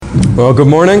Well, good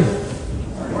morning.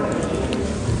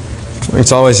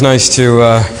 It's always nice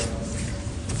to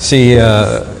see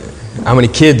how many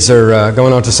kids are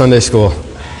going out to Sunday school.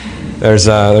 There's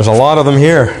a lot of them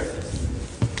here.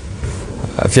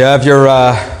 If you have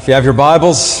your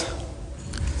Bibles,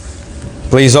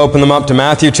 please open them up to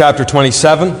Matthew chapter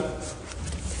 27.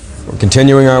 We're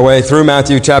continuing our way through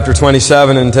Matthew chapter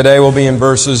 27, and today we'll be in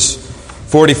verses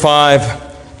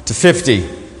 45 to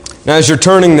 50. Now, as you're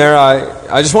turning there,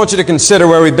 I just want you to consider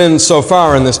where we've been so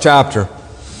far in this chapter.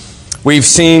 We've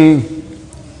seen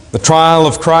the trial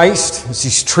of Christ as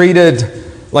He's treated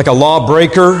like a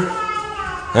lawbreaker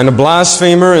and a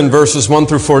blasphemer in verses 1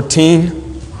 through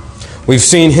 14. We've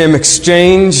seen Him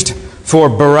exchanged for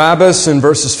Barabbas in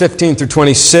verses 15 through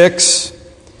 26.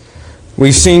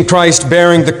 We've seen Christ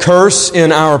bearing the curse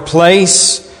in our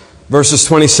place, verses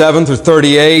 27 through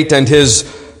 38, and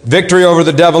His victory over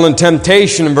the devil and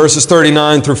temptation in verses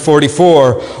 39 through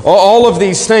 44. All of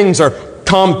these things are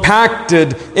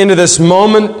compacted into this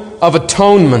moment of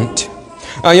atonement.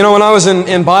 When I was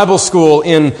in Bible school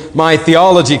in my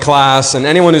theology class, and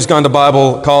anyone who's gone to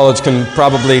Bible college can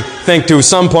probably think to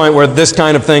some point where this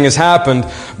kind of thing has happened,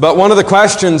 but one of the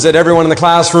questions that everyone in the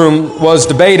classroom was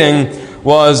debating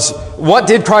was, what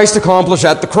did Christ accomplish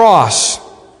at the cross?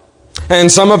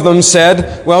 And some of them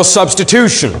said, well,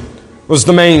 substitution was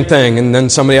the main thing. And then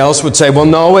somebody else would say, well,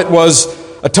 no, it was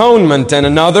atonement. And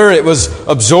another, it was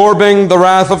absorbing the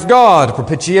wrath of God,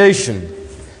 propitiation.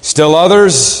 Still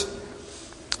others,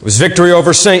 it was victory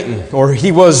over Satan, or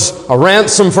He was a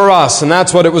ransom for us, and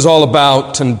that's what it was all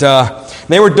about. And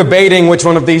they were debating which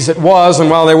one of these it was, and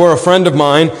while they were, a friend of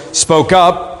mine spoke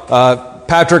up.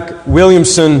 Patrick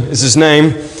Williamson is his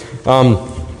name.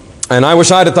 And I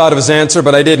wish I'd have thought of his answer,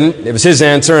 but I didn't. It was his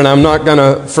answer, and I'm not going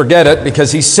to forget it,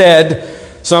 because he said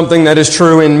something that is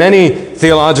true in many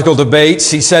theological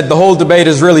debates. He said the whole debate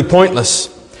is really pointless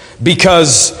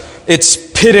because it's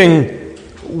pitting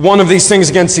one of these things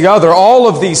against the other. All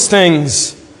of these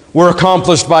things were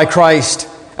accomplished by Christ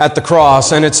at the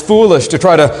cross, and it's foolish to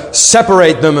try to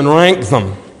separate them and rank them.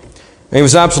 And he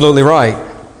was absolutely right.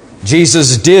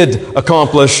 Jesus did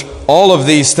accomplish all of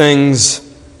these things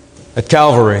at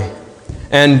Calvary.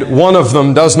 And one of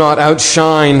them does not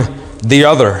outshine the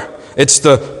other. It's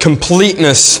the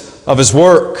completeness of His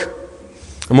work.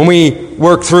 And when we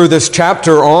work through this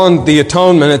chapter on the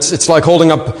atonement, it's like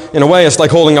holding up, in a way, it's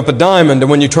like holding up a diamond. And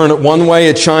when you turn it one way,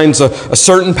 it shines a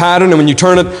certain pattern. And when you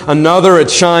turn it another, it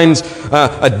shines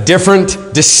a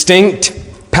different, distinct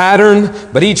pattern.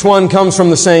 But each one comes from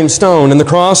the same stone. And the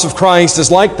cross of Christ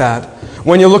is like that.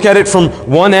 When you look at it from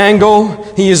one angle,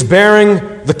 He is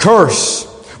bearing the curse.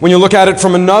 When you look at it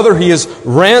from another, He is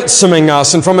ransoming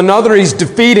us. And from another, He's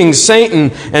defeating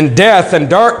Satan and death and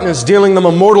darkness, dealing them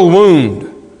a mortal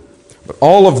wound. But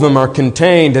all of them are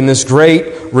contained in this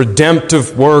great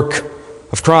redemptive work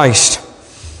of Christ.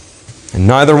 And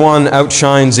neither one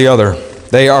outshines the other.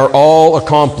 They are all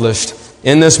accomplished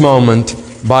in this moment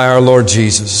by our Lord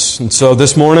Jesus. And so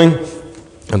this morning,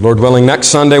 and Lord willing, next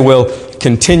Sunday, we'll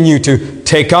continue to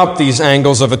take up these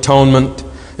angles of atonement.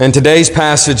 And today's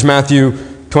passage, Matthew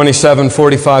 27,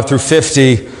 45 through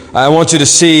 50, I want you to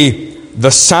see the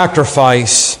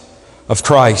sacrifice of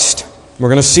Christ. We're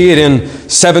going to see it in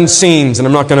 7 scenes, and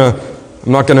I'm not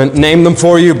going to name them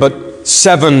for you, but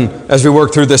 7 as we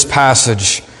work through this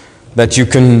passage that you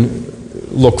can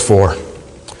look for.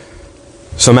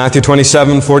 So Matthew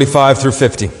 27, 45 through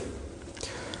 50.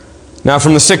 Now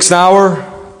from the 6th hour,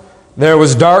 there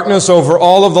was darkness over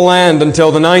all of the land until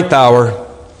the 9th hour.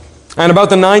 And about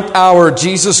the 9th hour,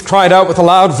 Jesus cried out with a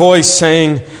loud voice,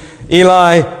 saying,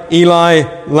 Eli,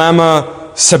 Eli,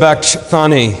 lama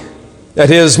sabachthani.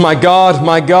 That is, my God,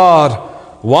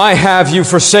 why have you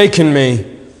forsaken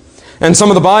me? And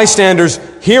some of the bystanders,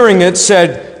 hearing it,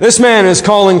 said, this man is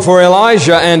calling for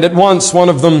Elijah. And at once one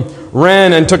of them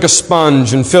ran and took a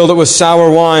sponge and filled it with sour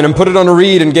wine and put it on a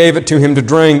reed and gave it to him to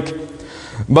drink.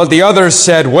 But the others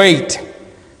said, wait,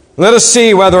 let us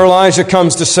see whether Elijah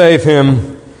comes to save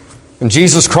him. And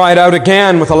Jesus cried out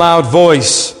again with a loud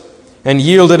voice and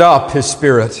yielded up His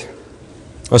spirit.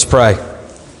 Let's pray.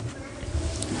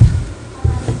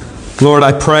 Lord,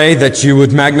 I pray that You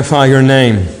would magnify Your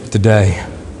name today.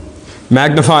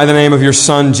 Magnify the name of Your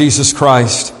Son, Jesus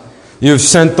Christ. You have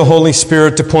sent the Holy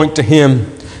Spirit to point to Him.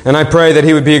 And I pray that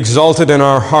He would be exalted in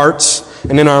our hearts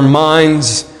and in our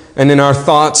minds and in our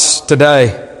thoughts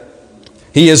today.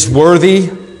 He is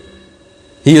worthy.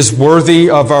 He is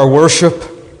worthy of our worship.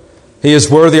 He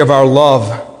is worthy of our love.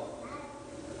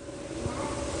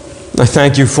 I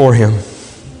thank You for Him.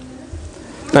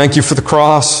 Thank You for the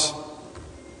cross.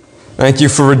 Thank You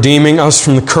for redeeming us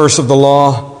from the curse of the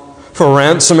law, for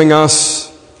ransoming us,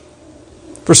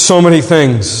 for so many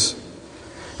things.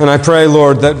 And I pray,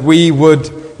 Lord, that we would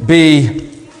be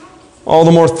all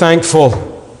the more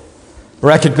thankful,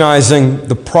 recognizing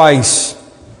the price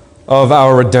of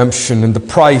our redemption and the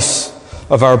price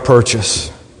of our purchase.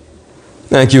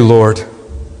 Thank you, Lord.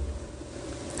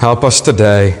 Help us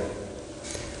today.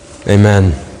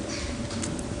 Amen.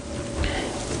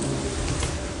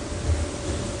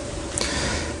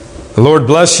 The Lord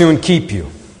bless you and keep you.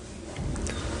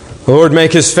 The Lord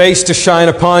make His face to shine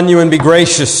upon you and be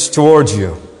gracious towards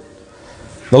you.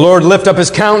 The Lord lift up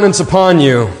His countenance upon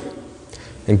you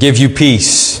and give you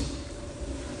peace.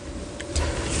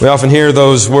 We often hear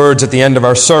those words at the end of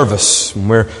our service.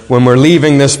 When we're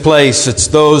leaving this place, it's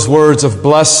those words of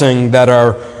blessing that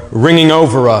are ringing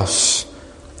over us.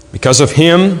 Because of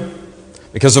Him,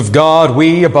 because of God,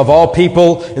 we, above all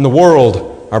people in the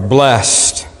world, are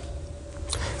blessed.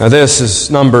 Now this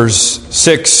is Numbers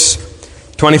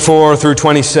 6:24 through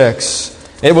 26.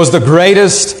 It was the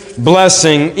greatest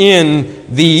blessing in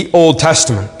the Old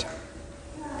Testament.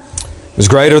 It was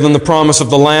greater than the promise of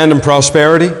the land and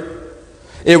prosperity.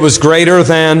 It was greater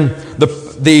than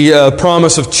the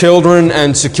promise of children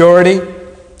and security.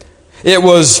 It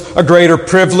was a greater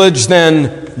privilege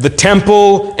than the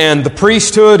temple and the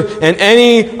priesthood and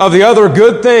any of the other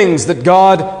good things that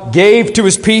God gave to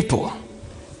His people.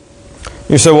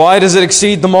 You say, why does it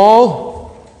exceed them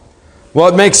all?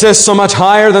 What makes this so much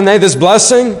higher than this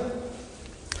blessing?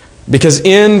 Because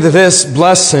in this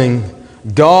blessing,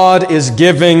 God is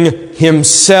giving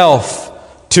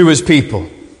Himself to His people.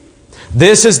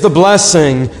 This is the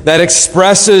blessing that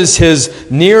expresses His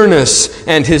nearness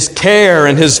and His care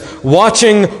and His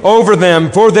watching over them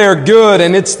for their good.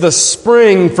 And it's the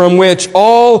spring from which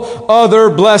all other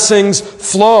blessings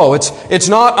flow. It's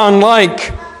not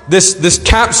unlike this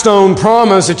capstone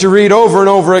promise that you read over and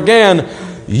over again.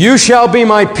 You shall be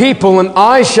my people and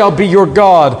I shall be your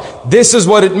God. This is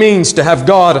what it means to have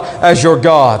God as your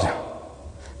God.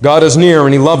 God is near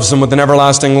and He loves them with an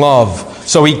everlasting love.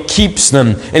 So He keeps them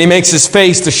and He makes His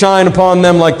face to shine upon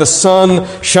them like the sun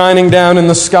shining down in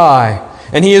the sky.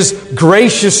 And He is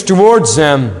gracious towards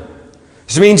them.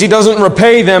 This means He doesn't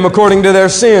repay them according to their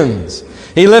sins.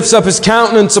 He lifts up His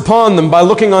countenance upon them by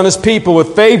looking on His people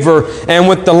with favor and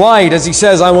with delight as He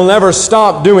says, I will never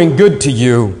stop doing good to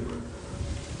you.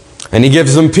 And He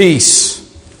gives them peace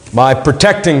by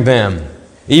protecting them,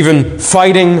 even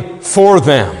fighting for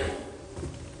them.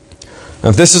 Now,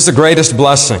 if this is the greatest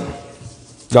blessing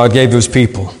God gave to His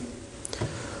people,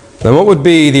 then what would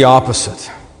be the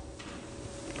opposite?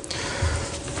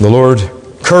 The Lord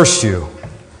curse you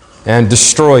and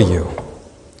destroy you.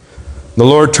 The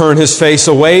Lord turn His face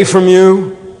away from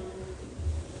you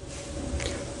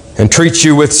and treat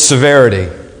you with severity.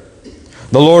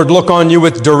 The Lord look on you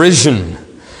with derision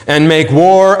and make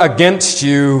war against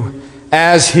you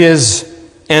as His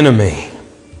enemy.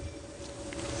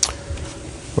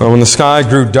 Well, when the sky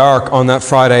grew dark on that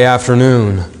Friday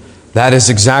afternoon, that is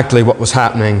exactly what was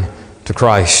happening to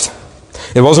Christ.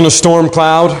 It wasn't a storm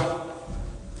cloud.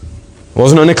 It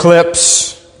wasn't an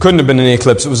eclipse. Couldn't have been an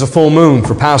eclipse. It was a full moon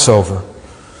for Passover.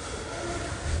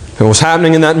 And what was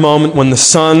happening in that moment when the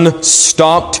sun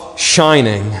stopped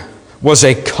shining was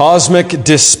a cosmic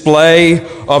display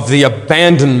of the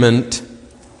abandonment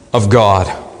of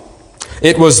God.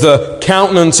 It was the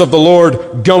countenance of the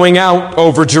Lord going out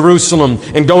over Jerusalem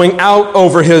and going out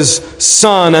over His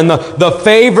Son, and the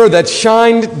favor that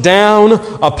shined down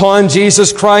upon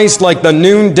Jesus Christ like the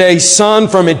noonday sun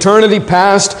from eternity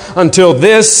past until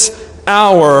this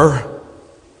hour,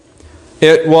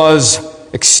 it was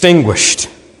extinguished.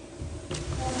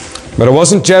 But it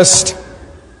wasn't just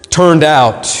turned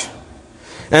out.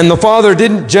 And the Father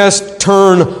didn't just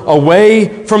turn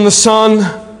away from the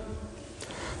Son,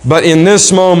 but in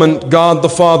this moment, God the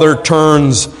Father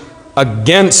turns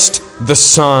against the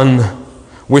Son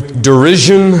with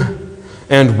derision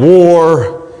and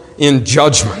war in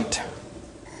judgment.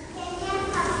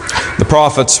 The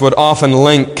prophets would often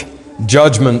link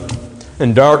judgment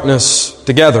and darkness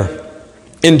together.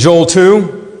 In Joel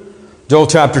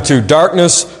chapter 2,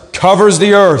 darkness covers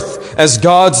the earth as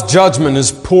God's judgment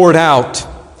is poured out.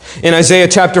 In Isaiah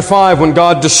chapter 5, when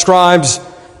God describes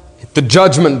the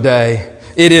judgment day,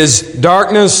 it is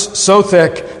darkness so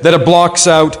thick that it blocks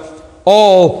out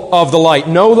all of the light.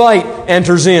 No light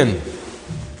enters in.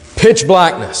 Pitch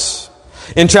blackness.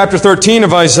 In chapter 13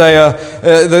 of Isaiah,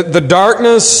 the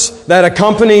darkness that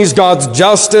accompanies God's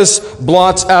justice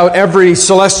blots out every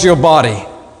celestial body.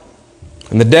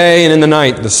 In the day and in the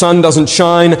night, the sun doesn't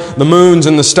shine, the moons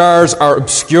and the stars are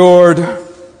obscured.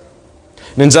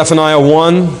 And in Zephaniah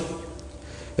 1,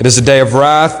 It is a day of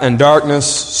wrath and darkness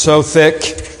so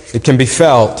thick it can be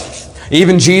felt.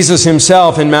 Even Jesus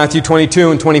himself in Matthew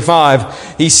 22 and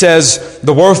 25, he says,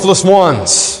 the worthless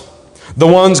ones, the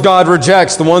ones God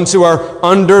rejects, the ones who are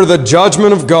under the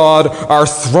judgment of God, are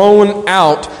thrown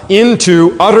out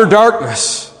into utter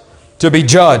darkness to be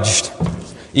judged.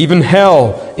 Even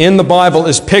hell in the Bible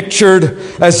is pictured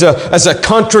as a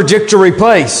contradictory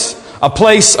place, a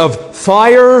place of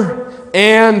fire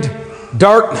and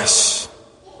darkness.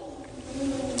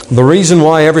 The reason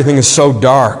why everything is so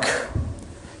dark,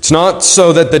 it's not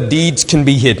so that the deeds can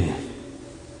be hidden.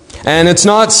 And it's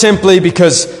not simply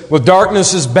because, well,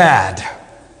 darkness is bad.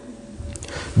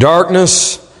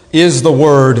 Darkness is the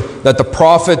word that the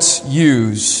prophets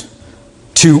use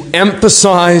to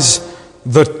emphasize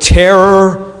the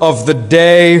terror of the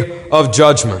day of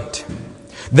judgment.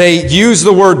 They use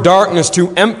the word darkness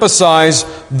to emphasize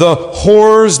the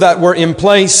horrors that were in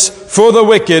place for the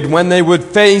wicked when they would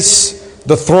face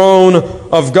the throne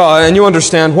of God. And you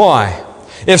understand why.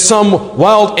 If some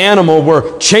wild animal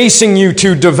were chasing you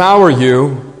to devour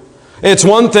you, it's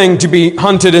one thing to be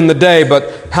hunted in the day,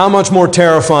 but how much more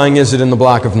terrifying is it in the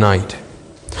black of night?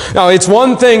 Now, it's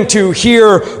one thing to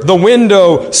hear the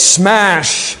window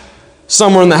smash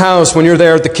somewhere in the house when you're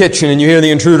there at the kitchen and you hear the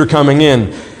intruder coming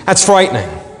in. That's frightening.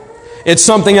 It's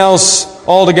something else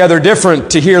altogether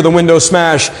different to hear the window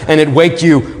smash and it wake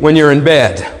you when you're in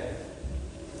bed.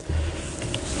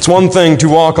 It's one thing to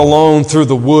walk alone through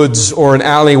the woods or an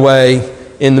alleyway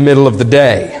in the middle of the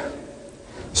day.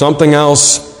 Something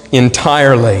else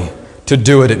entirely to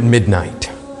do it at midnight.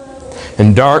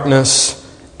 And darkness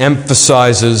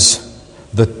emphasizes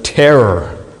the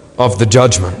terror of the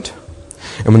judgment.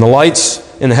 And when the lights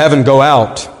in heaven go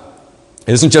out,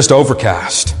 it isn't just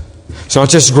overcast. It's not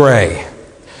just gray.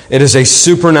 It is a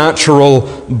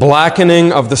supernatural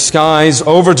blackening of the skies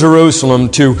over Jerusalem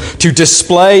to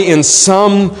display in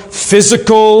some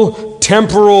physical,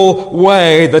 temporal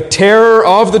way the terror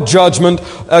of the judgment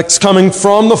that's coming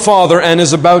from the Father and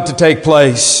is about to take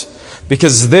place.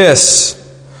 Because this,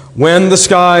 when the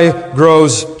sky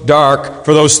grows dark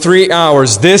for those 3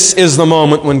 hours, this is the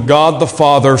moment when God the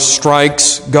Father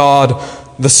strikes God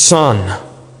the Son.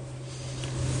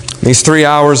 These 3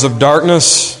 hours of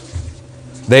darkness,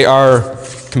 they are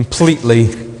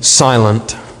completely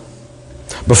silent.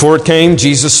 Before it came,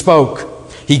 Jesus spoke.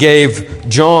 He gave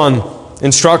John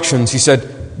instructions. He said,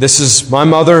 "This is my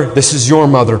mother, this is your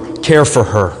mother. Care for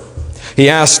her." He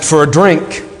asked for a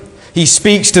drink. He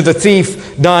speaks to the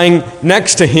thief dying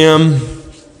next to him.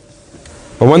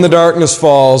 But when the darkness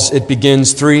falls, it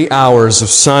begins 3 hours of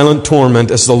silent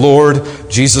torment as the Lord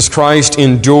Jesus Christ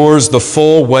endures the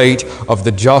full weight of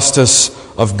the justice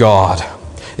of God.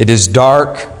 It is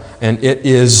dark and it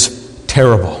is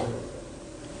terrible.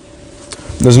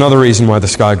 There's another reason why the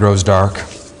sky grows dark.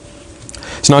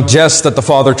 It's not just that the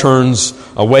Father turns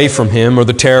away from him or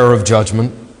the terror of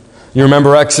judgment. You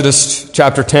remember Exodus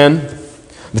chapter 10?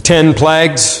 The 10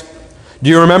 plagues. Do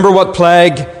you remember what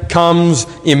plague comes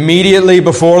immediately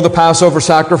before the Passover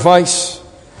sacrifice?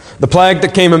 The plague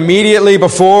that came immediately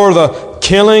before the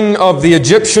killing of the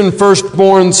Egyptian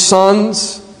firstborn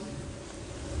sons?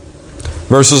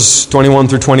 Verses 21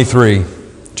 through 23,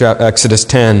 Exodus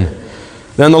 10.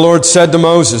 Then the Lord said to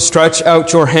Moses, "Stretch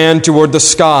out your hand toward the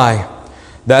sky,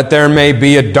 that there may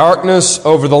be a darkness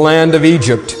over the land of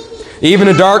Egypt, even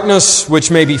a darkness which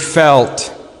may be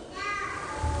felt."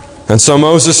 And so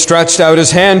Moses stretched out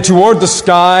his hand toward the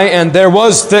sky, and there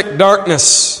was thick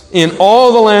darkness in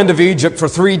all the land of Egypt for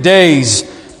 3 days.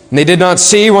 And they did not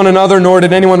see one another, nor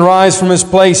did anyone rise from his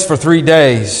place for 3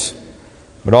 days.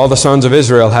 But all the sons of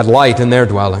Israel had light in their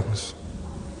dwellings.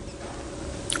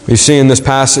 We see in this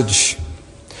passage,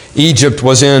 Egypt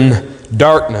was in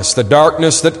darkness, the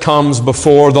darkness that comes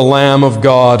before the Lamb of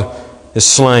God is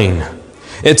slain.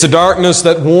 It's a darkness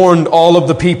that warned all of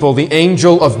the people the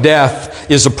angel of death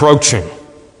is approaching.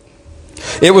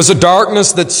 It was a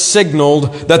darkness that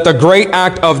signaled that the great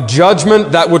act of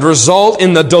judgment that would result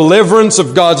in the deliverance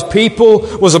of God's people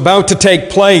was about to take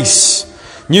place.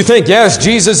 You think, yes,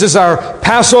 Jesus is our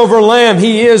Passover lamb.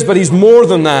 He is, but he's more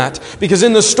than that. Because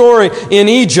in the story in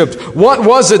Egypt, what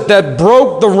was it that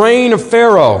broke the reign of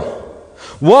Pharaoh?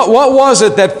 What was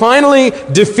it that finally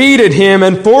defeated him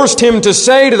and forced him to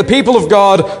say to the people of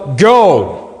God,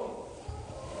 "Go"?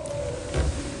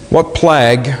 What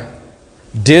plague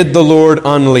did the Lord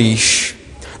unleash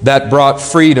that brought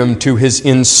freedom to his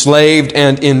enslaved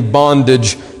and in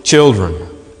bondage children?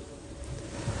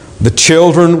 The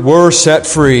children were set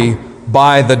free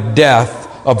by the death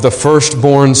of the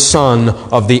firstborn son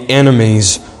of the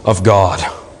enemies of God.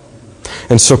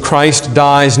 And so Christ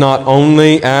dies not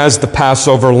only as the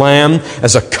Passover lamb,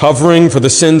 as a covering for the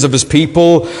sins of His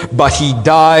people, but He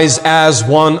dies as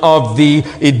one of the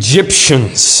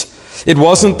Egyptians. It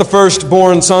wasn't the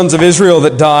firstborn sons of Israel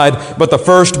that died, but the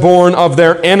firstborn of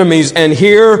their enemies. And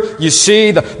here you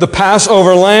see the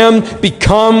Passover lamb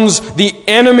becomes the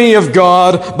enemy of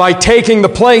God by taking the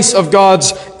place of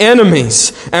God's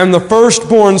enemies. And the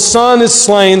firstborn son is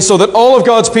slain so that all of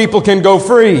God's people can go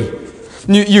free.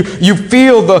 You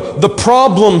feel the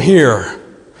problem here.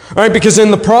 All right, because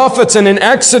in the prophets and in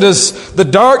Exodus, the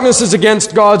darkness is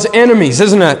against God's enemies,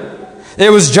 isn't it? It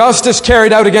was justice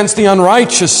carried out against the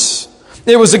unrighteous.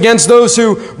 It was against those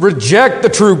who reject the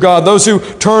true God, those who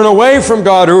turn away from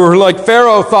God, who were like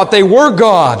Pharaoh, thought they were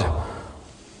God.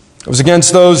 It was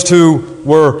against those who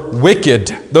were wicked,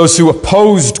 those who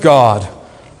opposed God,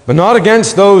 but not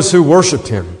against those who worshiped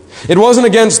Him. It wasn't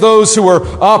against those who were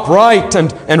upright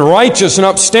and righteous and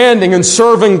upstanding and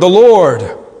serving the Lord.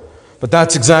 But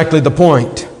that's exactly the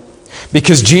point.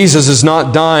 Because Jesus is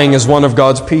not dying as one of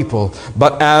God's people,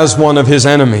 but as one of His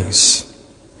enemies.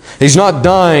 He's not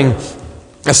dying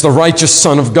as the righteous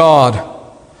Son of God,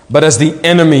 but as the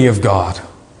enemy of God.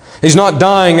 He's not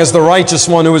dying as the righteous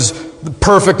one who is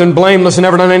perfect and blameless and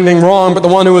never done anything wrong, but the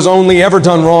one who has only ever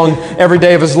done wrong every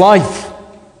day of his life.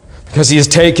 Because He is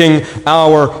taking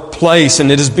our place,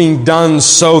 and it is being done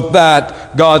so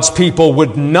that God's people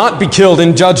would not be killed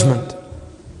in judgment,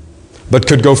 but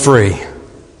could go free.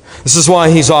 This is why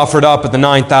He's offered up at the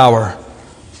 9th hour.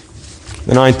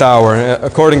 The 9th hour.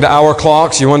 According to our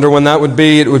clocks, you wonder when that would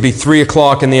be? It would be 3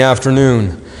 o'clock in the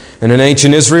afternoon. And in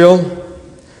ancient Israel,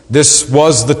 this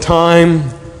was the time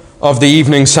of the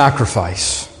evening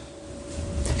sacrifice.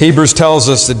 Hebrews tells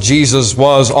us that Jesus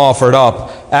was offered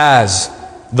up as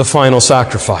the final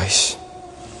sacrifice.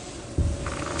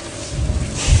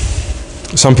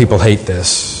 Some people hate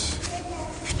this.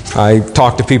 I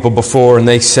talked to people before and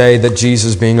they say that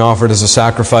Jesus being offered as a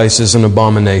sacrifice is an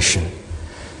abomination.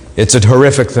 It's a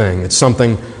horrific thing. It's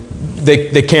something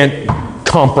they can't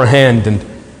comprehend. And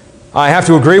I have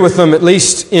to agree with them, at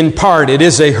least in part. It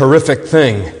is a horrific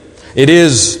thing. It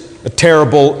is a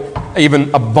terrible,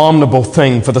 even abominable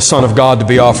thing for the Son of God to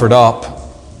be offered up.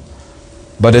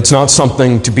 But it's not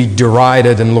something to be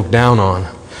derided and looked down on.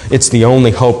 It's the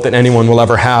only hope that anyone will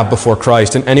ever have before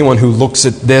Christ. And anyone who looks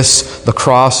at this, the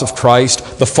cross of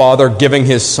Christ, the Father giving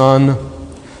His Son,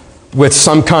 with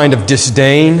some kind of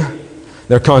disdain,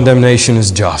 their condemnation is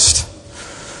just.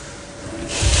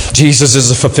 Jesus is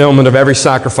the fulfillment of every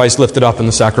sacrifice lifted up in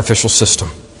the sacrificial system.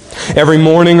 Every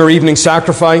morning or evening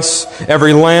sacrifice,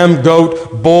 every lamb,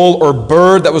 goat, bull, or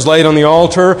bird that was laid on the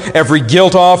altar, every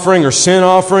guilt offering or sin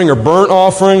offering or burnt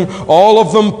offering, all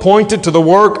of them pointed to the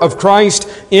work of Christ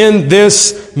in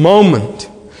this moment.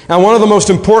 And one of the most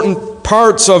important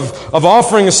parts of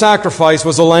offering a sacrifice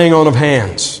was the laying on of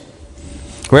hands.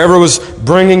 Whoever was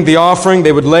bringing the offering,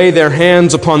 they would lay their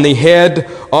hands upon the head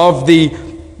of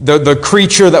the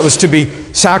creature that was to be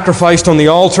sacrificed on the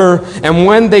altar. And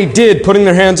when they did, putting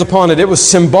their hands upon it, it was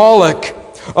symbolic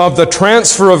of the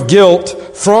transfer of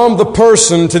guilt from the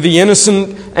person to the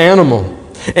innocent animal.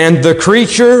 And the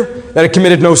creature that had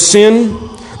committed no sin,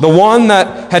 the one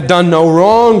that had done no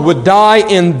wrong, would die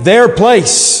in their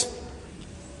place.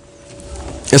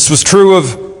 This was true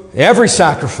of every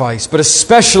sacrifice, but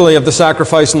especially of the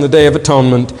sacrifice on the Day of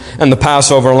Atonement and the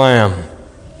Passover lamb.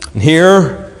 And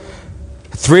here,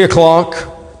 3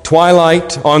 o'clock,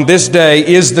 twilight, on this day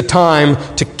is the time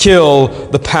to kill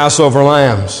the Passover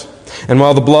lambs. And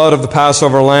while the blood of the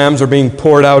Passover lambs are being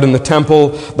poured out in the temple,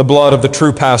 the blood of the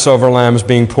true Passover lamb is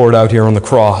being poured out here on the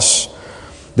cross.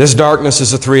 This darkness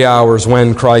is the 3 hours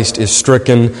when Christ is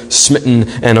stricken, smitten,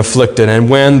 and afflicted, and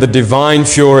when the divine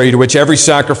fury to which every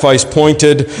sacrifice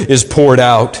pointed is poured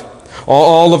out.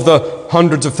 All of the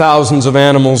hundreds of thousands of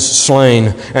animals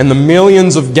slain, and the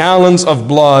millions of gallons of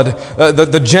blood,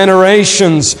 the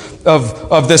generations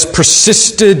of this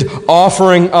persisted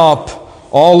offering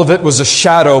up, all of it was a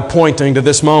shadow pointing to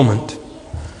this moment.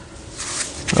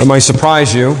 It might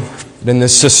surprise you that in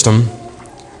this system,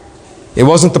 it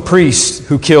wasn't the priest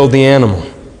who killed the animal.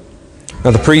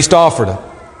 Now, the priest offered it.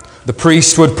 The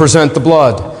priest would present the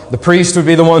blood. The priest would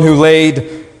be the one who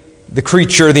laid the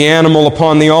creature, the animal,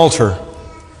 upon the altar.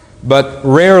 But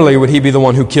rarely would he be the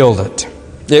one who killed it.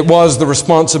 It was the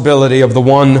responsibility of the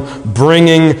one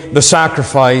bringing the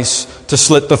sacrifice to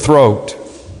slit the throat.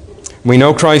 We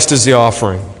know Christ is the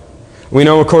offering. We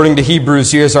know, according to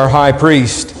Hebrews, He is our high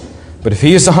priest. But if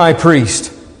He is the high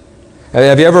priest,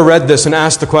 have you ever read this and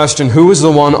asked the question, who is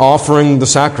the one offering the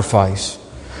sacrifice?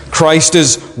 Christ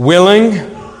is willing.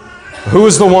 Who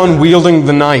is the one wielding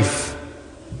the knife?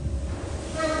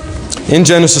 In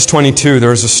Genesis 22,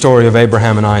 there is a story of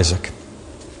Abraham and Isaac.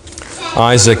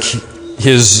 Isaac,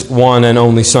 his one and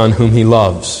only son, whom he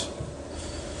loves.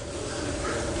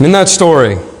 And in that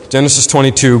story, Genesis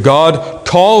 22, God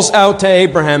calls out to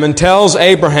Abraham and tells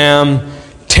Abraham,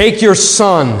 "Take your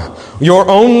son, your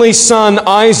only son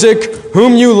Isaac,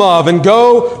 whom you love, and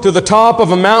go to the top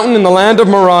of a mountain in the land of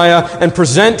Moriah and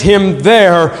present him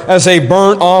there as a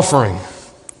burnt offering."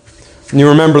 And you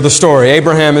remember the story.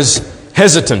 Abraham is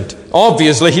hesitant.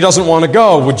 Obviously, he doesn't want to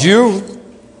go. Would you?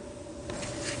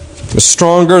 But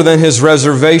stronger than his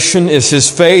reservation is his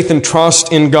faith and trust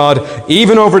in God,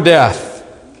 even over death.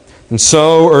 And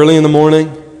so, early in the morning,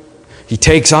 he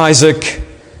takes Isaac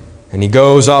and he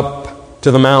goes up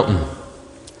to the mountain.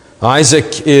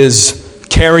 Isaac is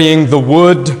carrying the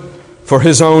wood for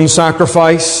his own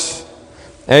sacrifice.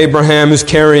 Abraham is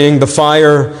carrying the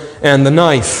fire and the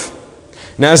knife.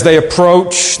 And as they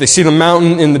approach, they see the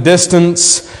mountain in the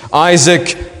distance.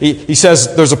 Isaac, he says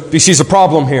he sees a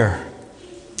problem here.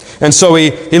 And so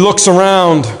he looks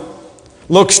around,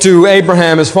 looks to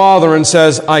Abraham, his father, and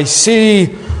says, "I see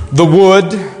the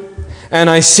wood, and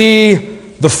I see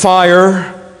the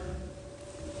fire,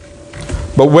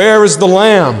 but where is the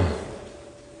lamb?"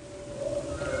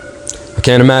 I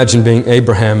can't imagine being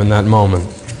Abraham in that moment.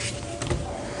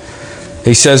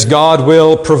 He says, "God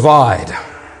will provide."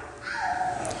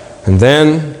 And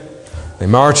then they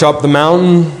march up the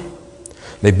mountain,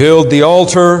 they build the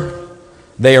altar,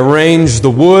 they arrange the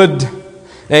wood.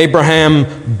 Abraham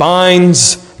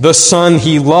binds the son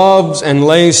he loves and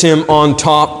lays him on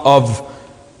top of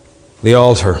the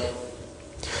altar.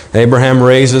 Abraham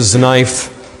raises the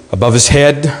knife above his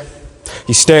head.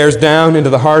 He stares down into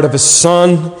the heart of his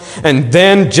son, and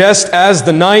then just as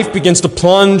the knife begins to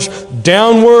plunge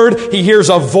downward, he hears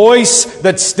a voice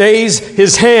that stays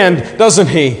his hand, doesn't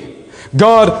he?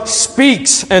 God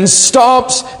speaks and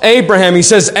stops Abraham. He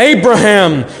says,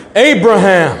 "Abraham,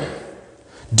 Abraham,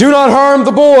 do not harm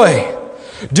the boy.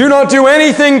 Do not do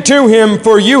anything to him,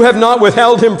 for you have not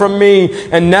withheld him from me,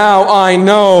 and now I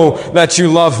know that you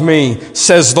love me,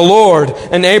 says the Lord."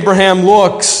 And Abraham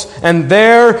looks, and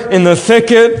there in the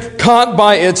thicket, caught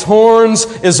by its horns,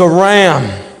 is a ram.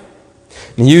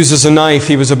 And he uses a knife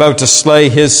he was about to slay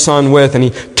his son with, and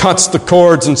he cuts the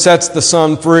cords and sets the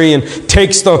son free and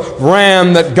takes the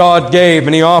ram that God gave,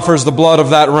 and he offers the blood of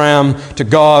that ram to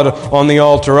God on the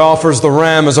altar, offers the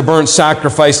ram as a burnt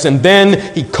sacrifice, and then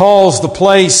he calls the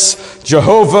place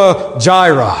Jehovah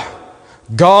Jireh.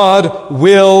 God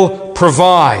will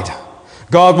provide.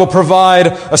 God will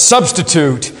provide a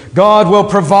substitute. God will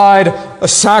provide a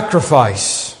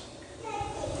sacrifice.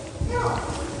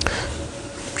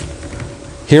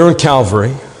 Here in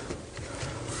Calvary,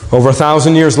 over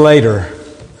 1,000 years later,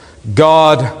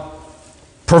 God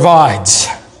provides.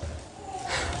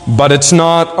 But it's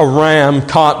not a ram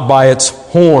caught by its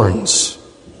horns.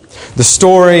 The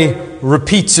story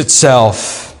repeats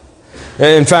itself.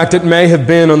 In fact, it may have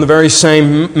been on the very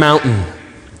same mountain,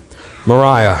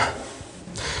 Moriah.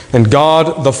 And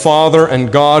God the Father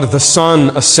and God the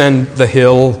Son ascend the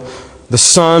hill, the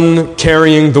Son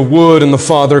carrying the wood and the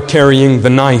Father carrying the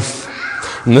knife.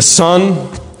 And the Son,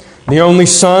 the only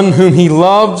Son whom He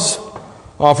loves,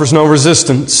 offers no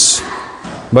resistance,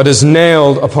 but is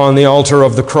nailed upon the altar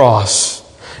of the cross.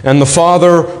 And the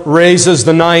Father raises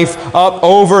the knife up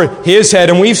over His head.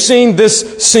 And we've seen this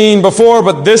scene before,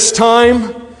 but this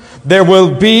time there will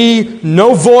be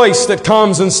no voice that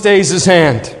comes and stays His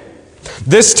hand.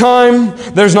 This time,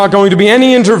 there's not going to be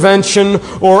any intervention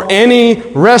or any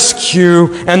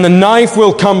rescue, and the knife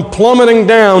will come plummeting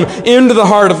down into the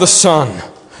heart of the Son.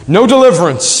 No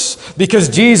deliverance, because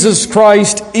Jesus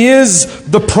Christ is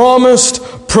the promised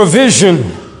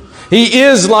provision. He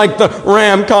is like the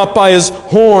ram caught by his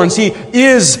horns. He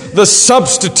is the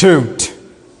substitute.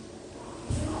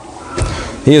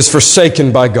 He is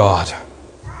forsaken by God.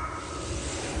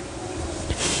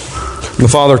 The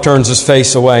Father turns His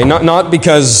face away, not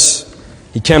because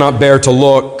He cannot bear to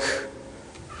look,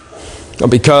 but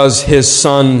because His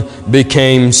Son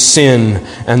became sin,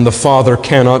 and the Father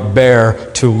cannot bear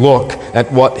to look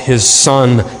at what His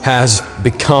Son has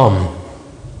become.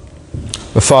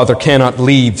 The Father cannot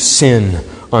leave sin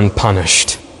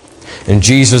unpunished. And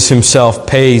Jesus Himself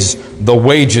pays the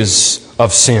wages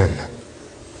of sin.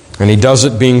 And He does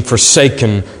it being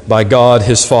forsaken by God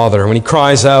His Father. When He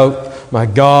cries out, my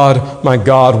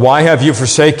God, why have you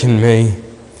forsaken me?"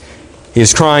 He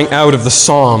is crying out of the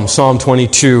Psalm, Psalm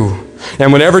 22.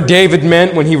 And whatever David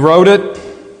meant when he wrote it,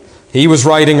 he was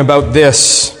writing about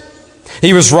this.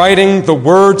 He was writing the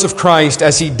words of Christ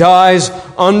as He dies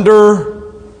under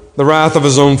the wrath of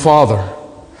His own Father.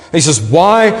 He says,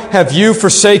 "Why have you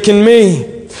forsaken me?"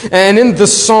 And in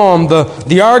this psalm,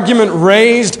 the argument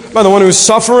raised by the one who's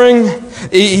suffering,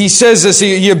 he says this,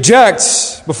 he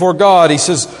objects before God. He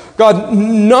says, God,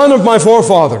 none of my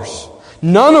forefathers,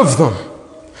 none of them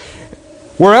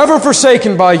were ever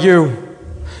forsaken by you.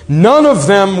 None of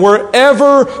them were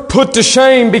ever put to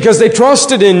shame because they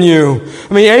trusted in you.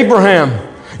 I mean,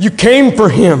 Abraham, you came for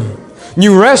him.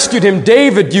 You rescued him.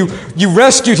 David, you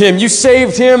rescued him. You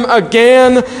saved him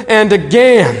again and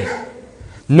again.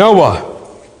 Noah,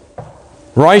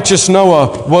 righteous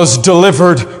Noah, was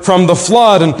delivered from the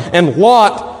flood. And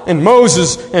Lot and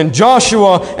Moses and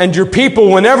Joshua and your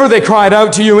people, whenever they cried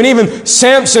out to you, and even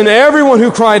Samson, everyone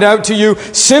who cried out to you,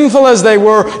 sinful as they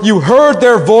were, you heard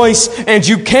their voice and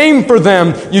you came for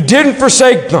them. You didn't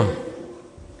forsake them.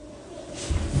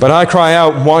 But I cry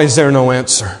out, why is there no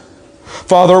answer?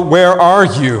 Father, where are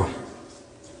you?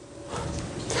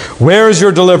 Where is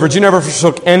your deliverance? You never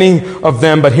forsook any of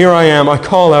them, but here I am. I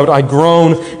call out, I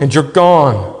groan, and you're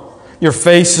gone. Your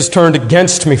face is turned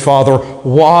against me, Father.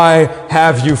 Why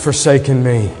have you forsaken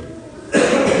me?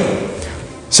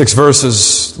 6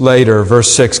 verses later,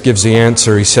 verse 6 gives the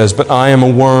answer. He says, but I am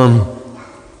a worm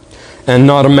and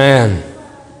not a man.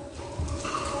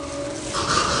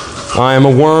 I am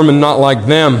a worm and not like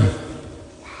them.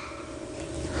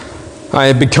 I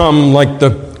have become like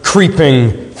the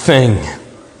creeping thing,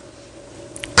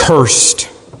 cursed.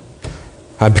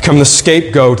 I've become the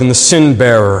scapegoat and the sin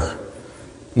bearer,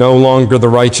 no longer the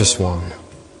righteous one.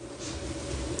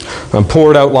 I'm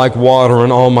poured out like water,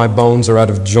 and all my bones are out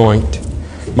of joint.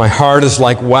 My heart is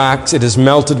like wax, it is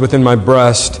melted within my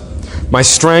breast. My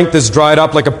strength is dried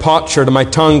up like a potsherd, and my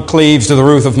tongue cleaves to the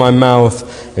roof of my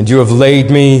mouth, and you have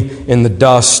laid me in the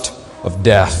dust of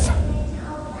death.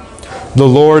 The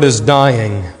Lord is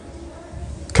dying,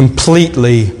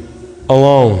 completely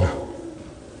alone.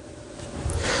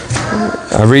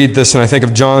 I read this and I think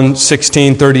of John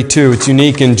 16:32. It's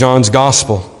unique in John's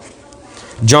gospel.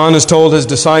 John has told his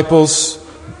disciples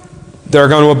they're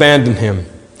going to abandon him.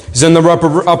 He's in the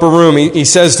upper room. He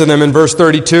says to them in verse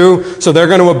 32, so they're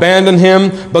going to abandon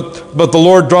him, but the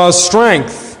Lord draws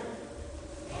strength.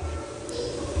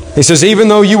 He says, even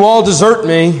though you all desert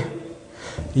me,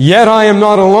 yet I am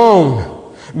not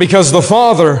alone, because the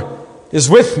Father is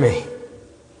with me.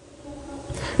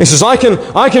 He says, I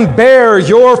can bear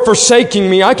your forsaking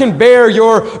me. I can bear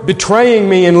your betraying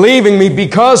me and leaving me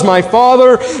because my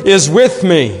Father is with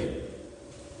me.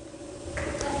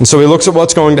 And so he looks at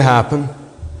what's going to happen.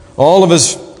 All of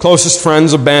his closest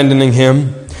friends abandoning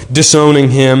him, disowning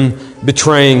him,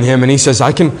 betraying him. And he says,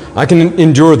 I can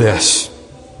endure this.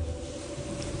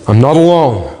 I'm not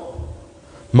alone.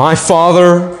 My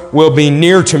Father will be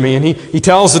near to me. And he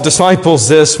tells the disciples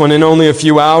this when in only a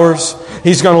few hours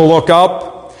he's going to look up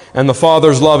and the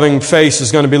Father's loving face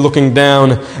is going to be looking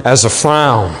down as a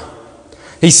frown.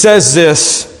 He says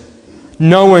this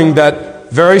knowing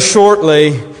that very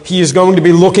shortly he is going to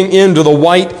be looking into the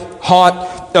white hot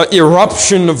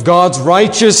eruption of God's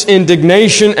righteous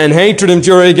indignation and hatred and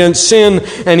fury against sin,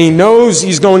 and he knows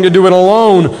he's going to do it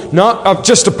alone, not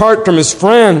just apart from his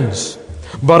friends,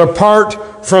 but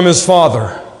apart from his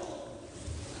Father.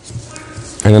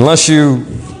 And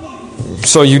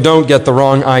so you don't get the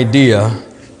wrong idea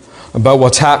about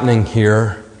what's happening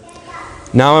here,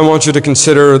 now I want you to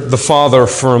consider the Father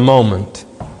for a moment.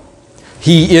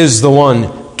 He is the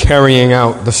one carrying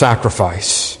out the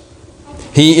sacrifice.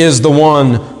 He is the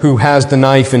one who has the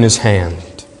knife in his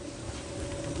hand.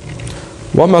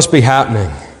 What must be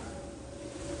happening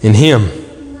in him?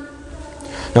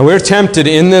 Now we're tempted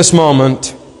in this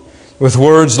moment with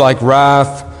words like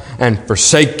wrath and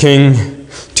forsaking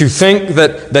to think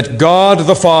that God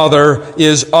the Father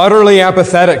is utterly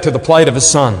apathetic to the plight of his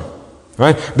Son.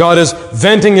 Right? God is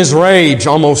venting his rage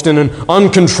almost in an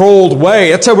uncontrolled way.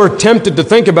 That's how we're tempted to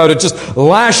think about it, just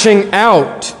lashing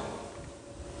out.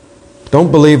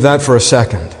 Don't believe that for a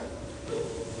second.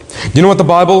 Do you know what the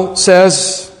Bible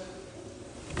says?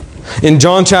 In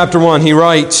John chapter 1, he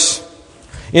writes,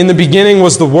 in the beginning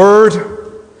was the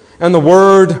Word, and the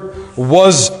Word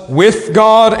was with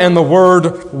God, and the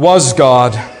Word was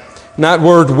God. And that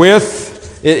word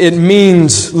with, it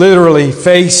means literally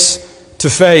face to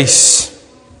face.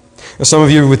 Now, some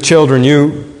of you with children,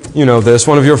 you know this.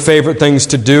 One of your favorite things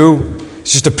to do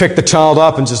is just to pick the child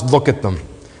up and just look at them.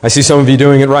 I see some of you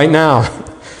doing it right now.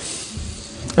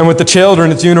 And with the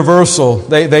children, it's universal.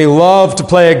 They love to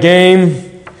play a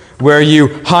game where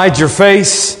you hide your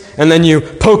face and then you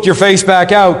poke your face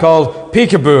back out, called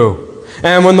peekaboo.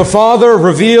 And when the father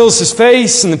reveals his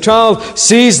face and the child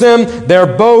sees them,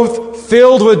 they're both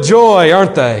filled with joy,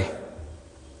 aren't they?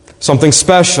 Something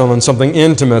special and something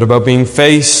intimate about being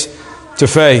face to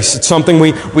face. It's something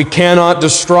we cannot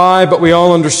describe, but we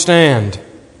all understand.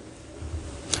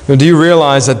 Now, do you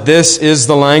realize that this is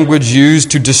the language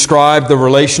used to describe the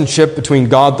relationship between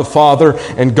God the Father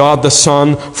and God the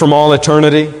Son from all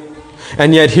eternity?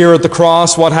 And yet here at the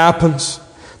cross, what happens?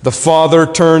 The Father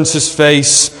turns His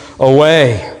face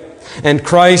away. And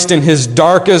Christ in His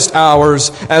darkest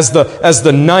hours, as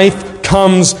the knife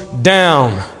comes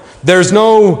down, there's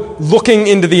no looking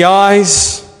into the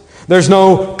eyes. There's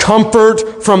no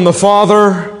comfort from the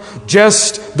Father,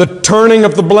 just the turning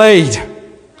of the blade.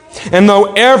 And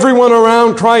though everyone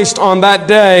around Christ on that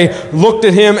day looked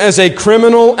at Him as a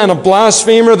criminal and a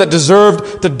blasphemer that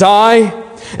deserved to die,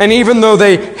 and even though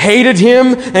they hated Him,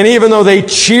 and even though they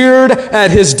cheered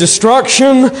at His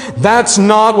destruction, that's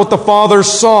not what the Father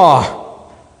saw.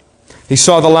 He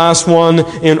saw the last one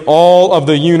in all of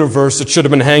the universe that should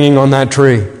have been hanging on that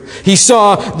tree. He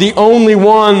saw the only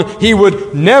one He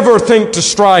would never think to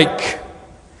strike.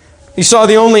 He saw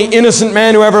the only innocent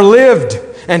man who ever lived.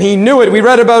 And He knew it. We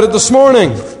read about it this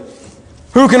morning.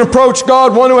 Who can approach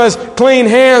God? One who has clean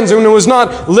hands and who has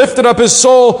not lifted up his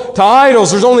soul to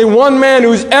idols. There's only one man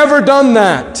who's ever done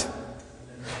that.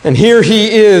 And here He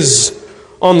is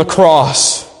on the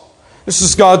cross. This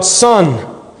is God's Son.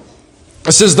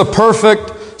 This is the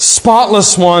perfect,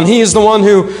 spotless one. He is the one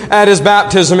who, at His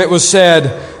baptism, it was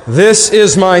said, "This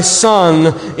is my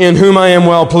Son in whom I am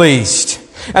well pleased."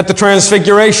 At the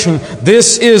Transfiguration,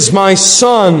 "This is my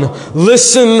Son,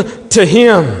 listen to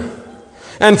Him."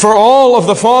 And for all of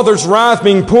the Father's wrath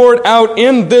being poured out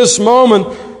in this moment,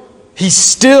 He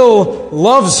still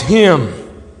loves him.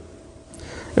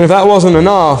 And if that wasn't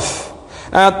enough,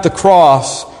 at the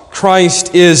cross,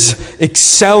 Christ is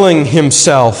excelling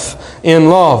Himself in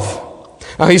love.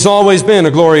 Now, He's always been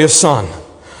a glorious Son,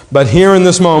 but here in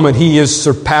this moment, He is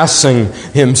surpassing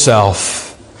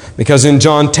Himself. Because in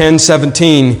John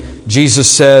 10:17, Jesus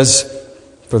says,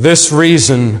 "For this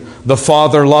reason the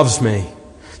Father loves me."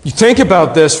 You think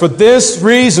about this. For this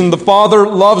reason the Father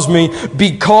loves me,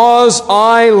 because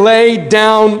I lay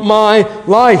down my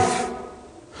life.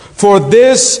 For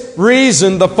this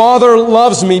reason the Father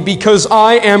loves me, because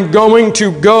I am going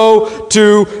to go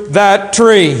to that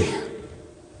tree.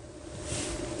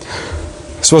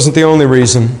 This wasn't the only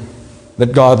reason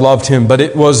that God loved Him, but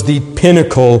it was the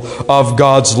pinnacle of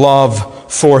God's love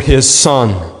for His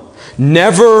Son.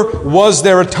 Never was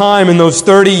there a time in those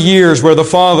 30 years where the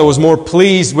Father was more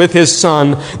pleased with His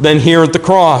Son than here at the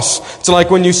cross. It's like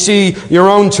when you see your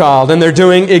own child and they're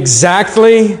doing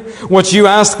exactly what you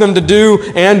ask them to do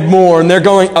and more, and they're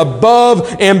going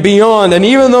above and beyond. And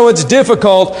even though it's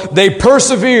difficult, they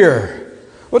persevere.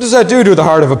 What does that do to the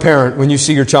heart of a parent when you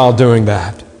see your child doing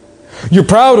that? You're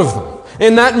proud of them.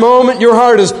 In that moment, your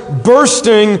heart is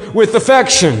bursting with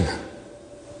affection.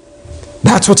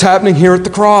 That's what's happening here at the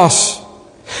cross.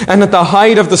 And at the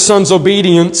height of the Son's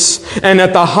obedience, and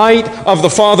at the height of the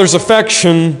Father's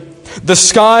affection, the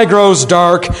sky grows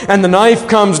dark, and the knife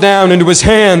comes down into His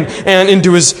hand, and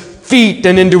into His feet,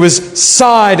 and into His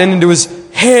side, and into His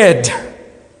head,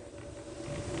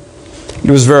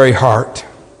 into His very heart.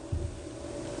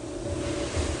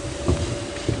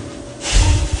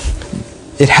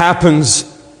 It happens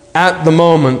at the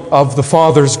moment of the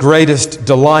Father's greatest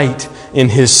delight in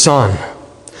His Son.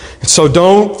 So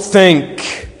don't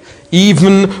think,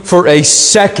 even for a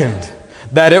second,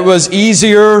 that it was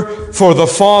easier for the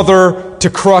Father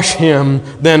to crush Him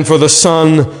than for the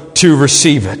Son to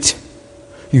receive it.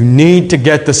 You need to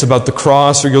get this about the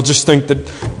cross, or you'll just think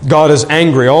that God is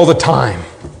angry all the time.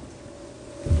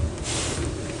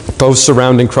 Those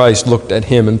surrounding Christ looked at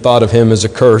Him and thought of Him as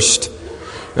accursed.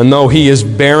 And though He is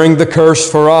bearing the curse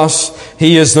for us,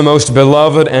 He is the most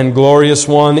beloved and glorious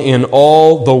one in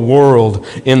all the world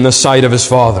in the sight of His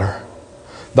Father.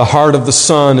 The heart of the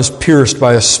Son is pierced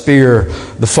by a spear.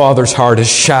 The Father's heart is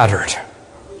shattered.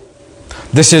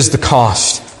 This is the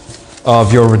cost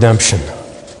of your redemption.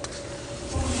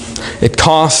 It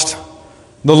cost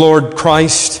the Lord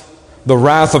Christ the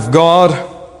wrath of God.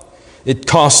 It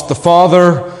cost the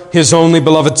Father His only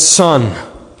beloved Son.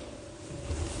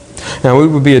 Now, it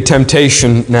would be a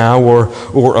temptation now,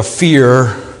 or a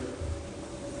fear,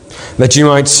 that you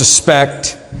might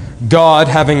suspect God,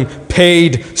 having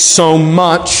paid so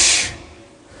much,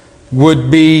 would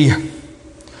be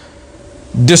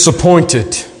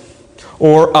disappointed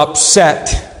or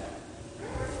upset,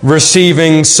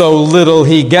 receiving so little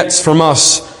He gets from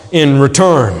us in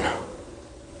return.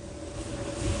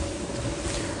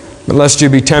 But lest you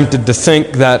be tempted to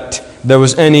think that there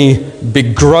was any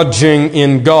begrudging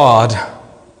in God,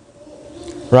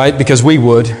 right? Because we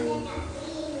would.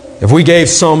 If we gave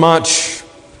so much,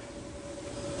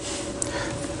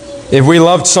 If we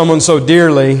loved someone so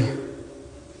dearly,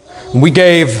 we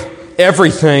gave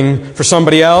everything for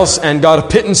somebody else and got a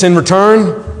pittance in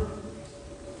return,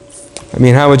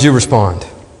 how would you respond?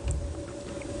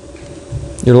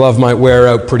 Your love might wear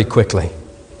out pretty quickly.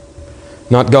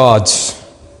 Not God's.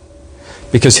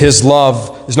 Because His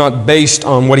love is not based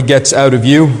on what He gets out of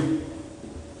you.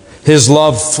 His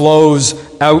love flows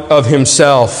out of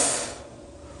Himself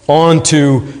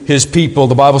onto His people.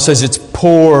 The Bible says it's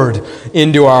poured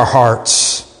into our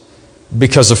hearts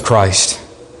because of Christ.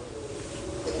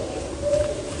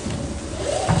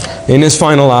 In His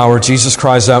final hour, Jesus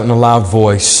cries out in a loud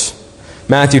voice.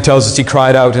 Matthew tells us He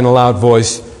cried out in a loud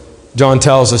voice. John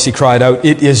tells us He cried out,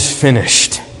 "It is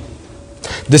finished."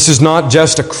 This is not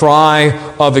just a cry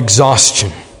of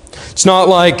exhaustion. It's not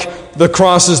like the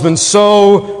cross has been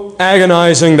so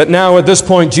agonizing that now at this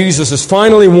point Jesus is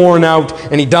finally worn out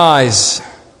and He dies.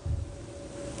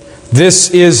 This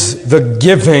is the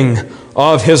giving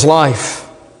of His life.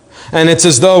 And it's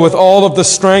as though with all of the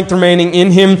strength remaining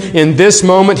in Him in this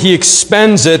moment, He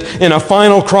expends it in a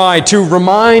final cry to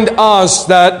remind us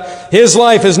that His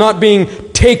life is not being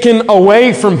taken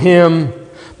away from Him,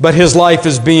 but His life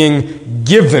is being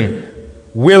given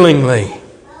willingly.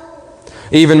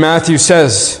 Even Matthew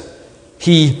says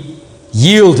He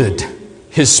yielded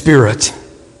His Spirit.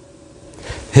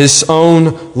 His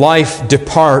own life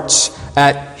departs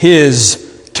at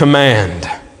His command.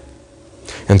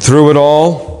 And through it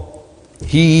all,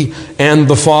 He and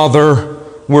the Father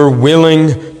were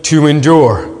willing to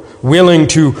endure, willing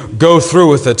to go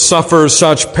through with it, suffer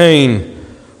such pain.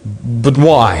 But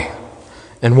why?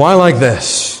 And why like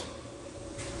this?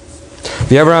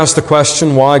 Have you ever asked the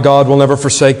question why God will never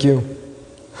forsake you?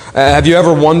 Have you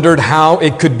ever wondered how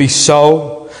it could be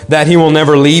so that He will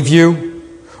never leave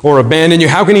you or abandon you?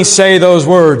 How can He say those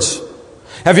words?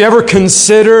 Have you ever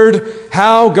considered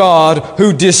how God,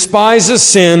 who despises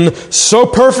sin so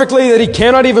perfectly that He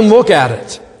cannot even look at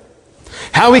it,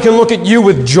 how He can look at you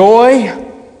with joy?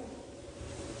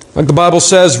 Like the Bible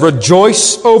says,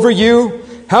 rejoice over you.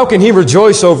 How can He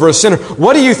rejoice over a sinner?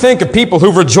 What do you think of people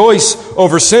who rejoice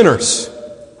over sinners?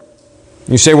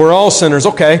 You say, we're all sinners.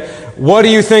 Okay. What do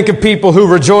you think of people who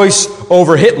rejoice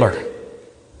over Hitler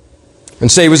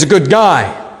and say he was a good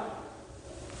guy?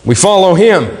 We follow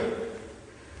him.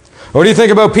 What do you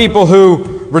think about people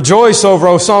who rejoice over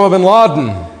Osama bin Laden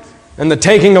and the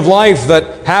taking of life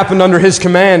that happened under his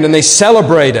command, and they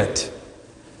celebrate it?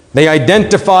 They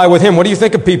identify with him. What do you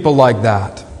think of people like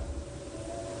that?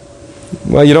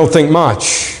 Well, you don't think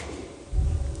much.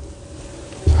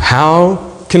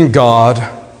 How can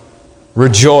God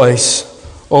rejoice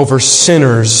over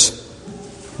sinners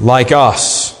like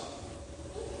us?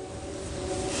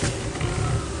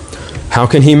 How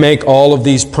can He make all of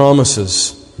these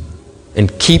promises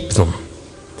and keep them?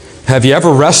 Have you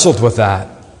ever wrestled with that?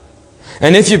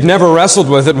 And if you've never wrestled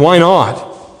with it, why not?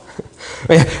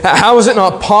 How is it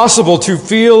not possible to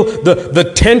feel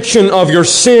the tension of your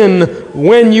sin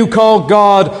when you call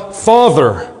God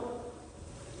Father?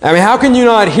 How can you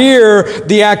not hear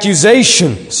the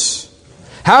accusations?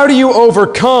 How do you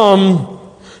overcome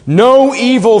no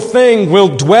evil thing will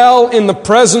dwell in the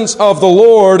presence of the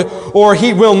Lord, or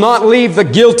He will not leave the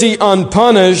guilty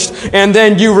unpunished, and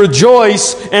then you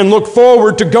rejoice and look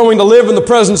forward to going to live in the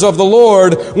presence of the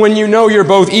Lord when you know you're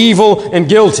both evil and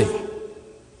guilty?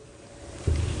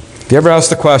 Have you ever asked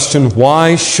the question,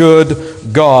 why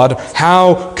should God,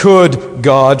 how could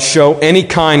God show any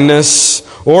kindness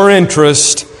or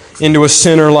interest into a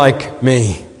sinner like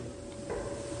me?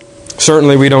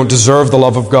 Certainly we don't deserve the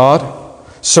love of God.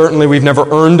 Certainly we've never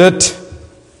earned it.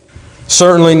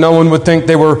 Certainly no one would think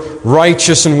they were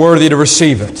righteous and worthy to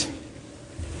receive it.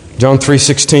 John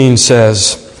 3:16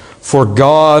 says, "For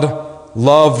God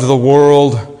loved the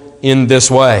world in this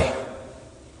way.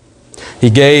 He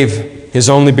gave His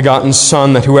only begotten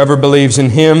Son, that whoever believes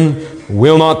in Him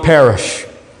will not perish,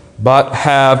 but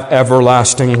have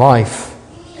everlasting life."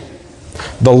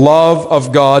 The love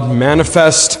of God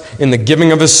manifest in the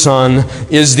giving of His Son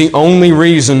is the only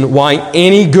reason why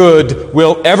any good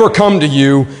will ever come to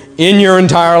you in your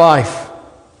entire life.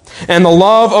 And the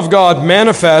love of God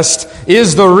manifest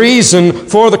is the reason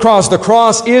for the cross. The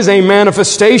cross is a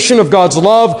manifestation of God's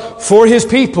love for His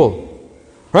people.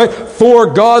 Right? For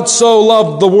God so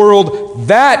loved the world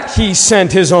that He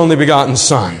sent His only begotten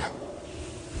Son.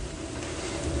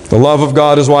 The love of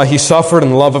God is why He suffered,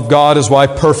 and the love of God is why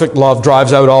perfect love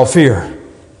drives out all fear.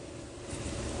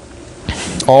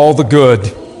 All the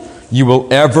good you will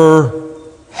ever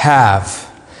have,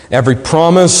 every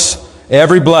promise,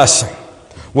 every blessing,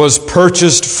 was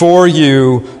purchased for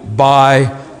you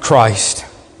by Christ.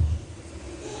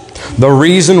 The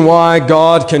reason why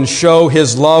God can show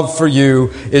His love for you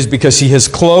is because He has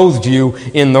clothed you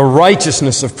in the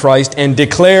righteousness of Christ and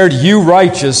declared you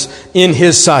righteous in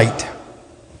His sight.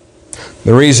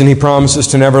 The reason He promises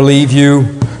to never leave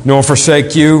you nor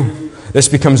forsake you, this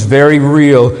becomes very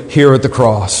real here at the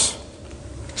cross.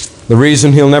 The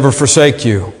reason He'll never forsake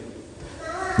you,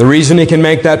 the reason He can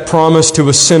make that promise to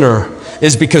a sinner,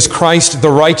 is because Christ, the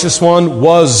righteous one,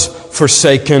 was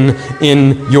forsaken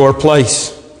in your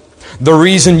place. The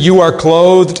reason you are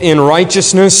clothed in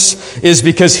righteousness is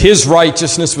because His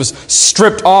righteousness was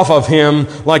stripped off of Him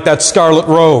like that scarlet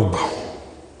robe.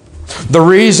 The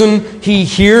reason He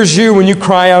hears you when you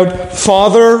cry out,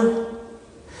 Father,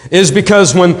 is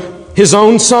because when His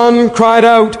own Son cried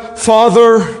out,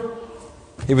 Father,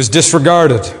 He was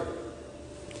disregarded.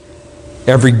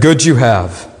 Every good you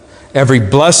have, every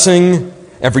blessing,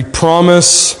 every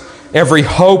promise, every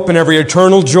hope, and every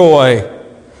eternal joy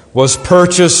was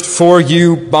purchased for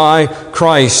you by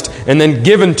Christ and then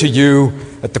given to you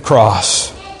at the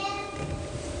cross.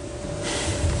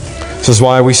 This is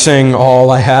why we sing,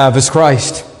 All I Have is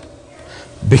Christ.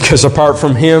 Because apart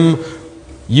from Him,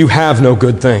 you have no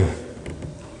good thing.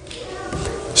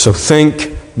 So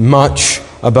think much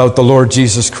about the Lord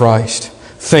Jesus Christ.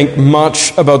 Think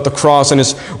much about the cross. And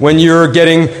it's when you're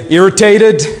getting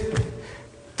irritated,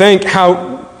 think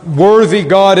how worthy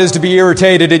God is to be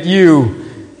irritated at you,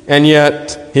 and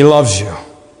yet He loves you.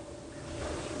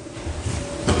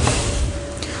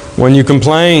 When you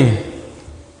complain,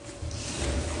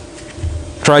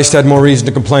 Christ had more reason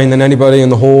to complain than anybody in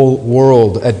the whole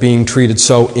world at being treated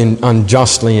so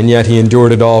unjustly, and yet He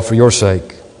endured it all for your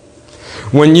sake.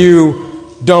 When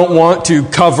you don't want to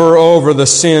cover over the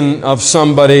sin of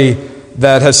somebody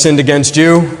that has sinned against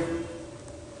you,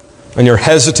 and you're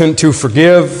hesitant to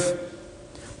forgive,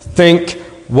 think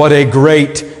what a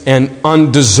great and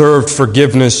undeserved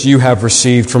forgiveness you have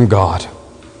received from God.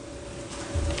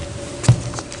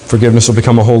 Forgiveness will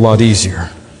become a whole lot easier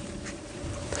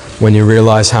when you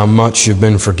realize how much you've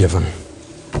been forgiven.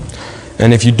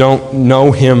 And if you don't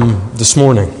know Him this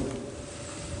morning,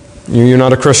 you're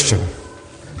not a Christian.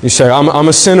 You say, I'm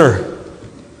a sinner.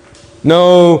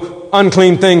 No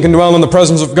unclean thing can dwell in the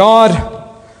presence of God.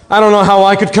 I don't know how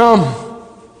I could come.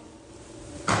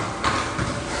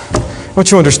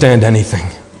 Don't you understand anything?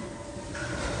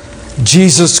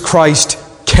 Jesus Christ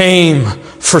came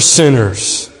for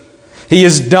sinners. He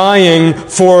is dying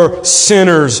for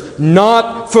sinners,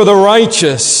 not for the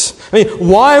righteous. I mean,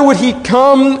 why would He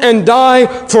come and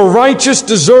die for righteous,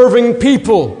 deserving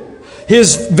people?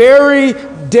 His very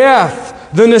death,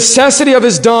 the necessity of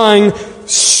His dying,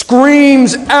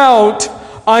 screams out,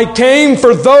 I came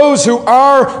for those who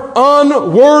are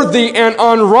unworthy and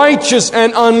unrighteous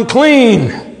and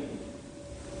unclean.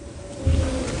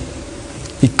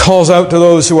 He calls out to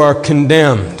those who are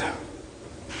condemned.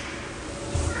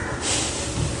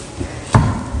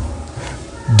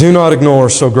 Do not ignore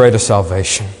so great a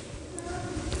salvation.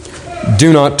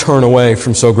 Do not turn away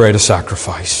from so great a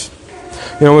sacrifice.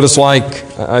 You know what it's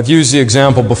like? I've used the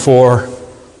example before.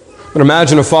 But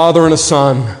imagine a father and a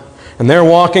son, and they're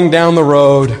walking down the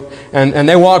road, and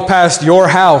they walk past your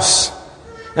house.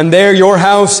 And there your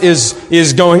house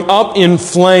is going up in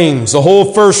flames. The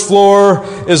whole first floor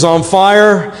is on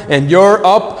fire, and you're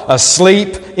up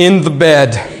asleep in the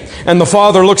bed. And the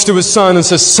father looks to his son and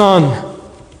says, Son,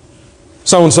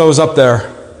 so-and-so is up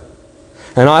there,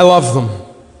 and I love them.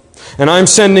 And I'm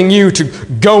sending you to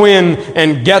go in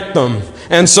and get them.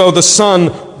 And so the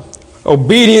son,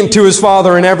 obedient to his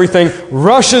father and everything,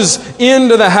 rushes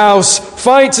into the house,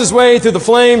 fights his way through the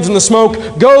flames and the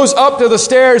smoke, goes up to the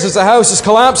stairs as the house is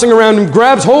collapsing around him,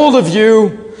 grabs hold of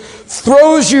you,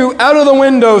 throws you out of the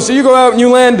window so you go out and you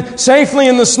land safely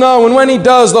in the snow. And when he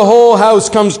does, the whole house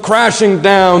comes crashing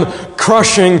down,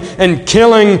 crushing and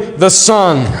killing the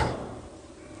son.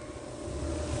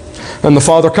 And the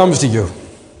father comes to you.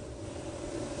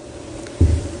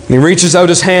 And he reaches out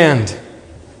his hand,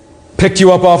 pick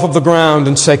you up off of the ground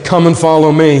and say, come and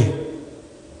follow me.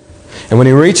 And when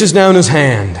he reaches down his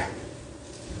hand,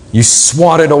 you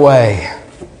swat it away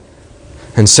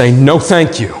and say, no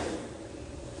thank you.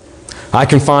 I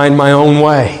can find my own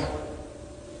way.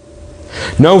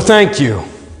 No thank you.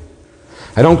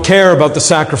 I don't care about the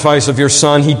sacrifice of your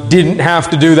son. He didn't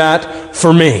have to do that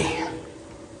for me.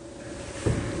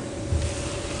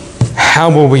 How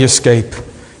will we escape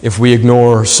if we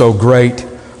ignore so great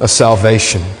a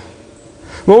salvation?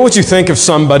 What would you think of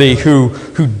somebody who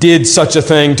did such a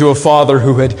thing to a father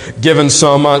who had given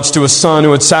so much, to a son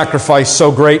who had sacrificed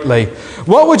so greatly?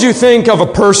 What would you think of a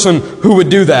person who would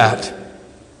do that?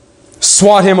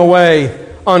 Swat him away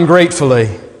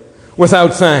ungratefully,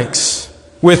 without thanks,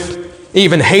 with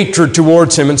even hatred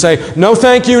towards him and say, "No,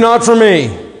 thank you, not for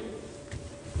me,"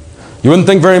 you wouldn't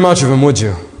think very much of him, would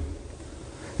you?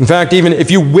 In fact, even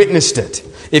if you witnessed it,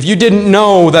 if you didn't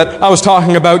know that I was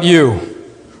talking about you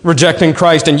rejecting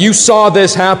Christ and you saw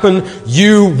this happen,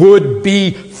 you would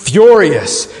be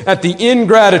furious at the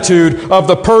ingratitude of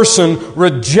the person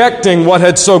rejecting what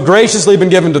had so graciously been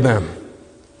given to them.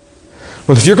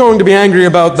 Well, if you're going to be angry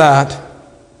about that,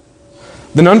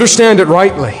 then understand it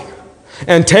rightly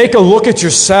and take a look at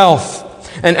yourself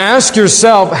and ask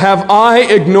yourself, have I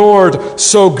ignored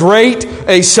so great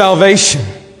a salvation?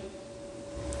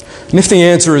 And if the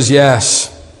answer is yes,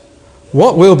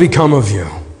 what will become of you?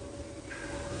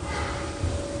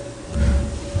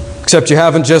 Except you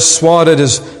haven't just swatted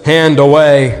his hand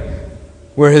away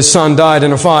where his son died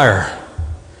in a fire.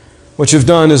 What you've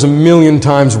done is 1,000,000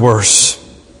 times worse.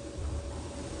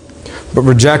 But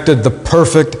rejected the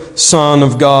perfect Son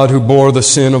of God who bore the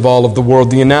sin of all of the world.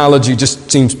 The analogy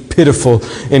just seems pitiful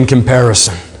in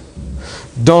comparison.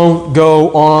 Don't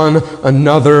go on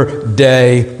another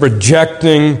day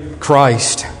rejecting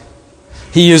Christ.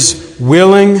 He is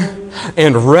willing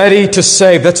and ready to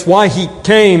save. That's why He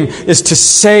came, is to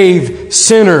save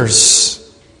sinners.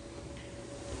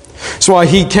 That's why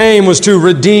He came, was to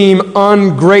redeem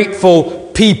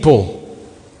ungrateful people.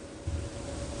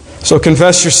 So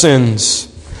confess your sins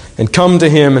and come to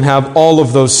Him and have all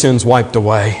of those sins wiped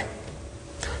away.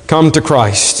 Come to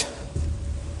Christ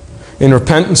in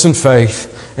repentance and faith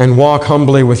and walk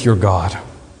humbly with your God.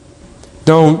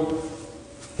 Don't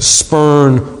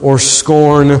spurn or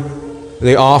scorn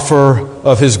the offer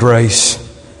of His grace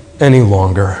any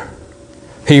longer.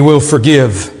 He will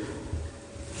forgive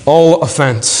all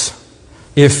offense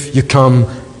if you come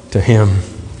to Him.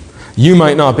 You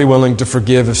might not be willing to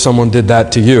forgive if someone did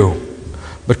that to you,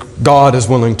 but God is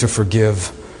willing to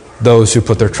forgive those who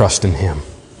put their trust in Him.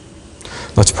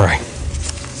 Let's pray.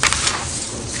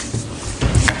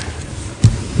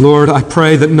 Lord, I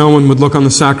pray that no one would look on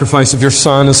the sacrifice of your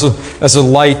Son as a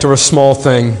light or a small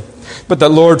thing, but that,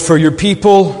 Lord, for your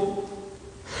people,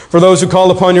 for those who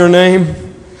call upon your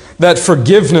name, that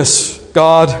forgiveness,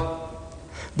 God,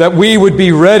 that we would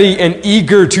be ready and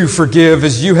eager to forgive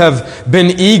as you have been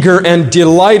eager and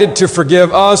delighted to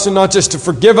forgive us, and not just to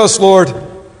forgive us, Lord,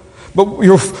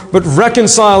 but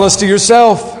reconcile us to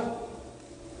yourself.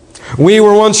 We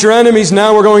were once your enemies,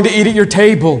 now we're going to eat at your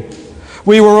table.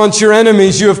 We were once your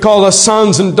enemies, you have called us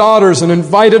sons and daughters and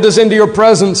invited us into your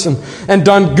presence and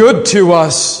done good to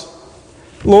us.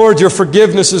 Lord, your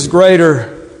forgiveness is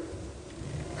greater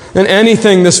than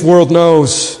anything this world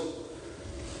knows.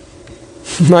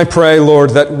 I pray,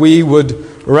 Lord, that we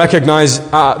would recognize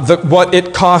that what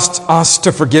it costs us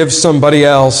to forgive somebody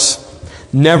else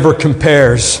never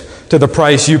compares to the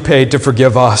price you paid to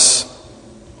forgive us.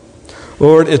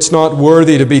 Lord, it's not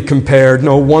worthy to be compared.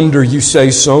 No wonder you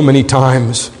say so many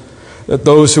times that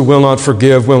those who will not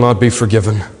forgive will not be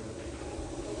forgiven.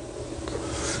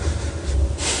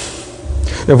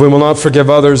 If we will not forgive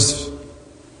others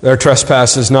their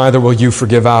trespasses, neither will you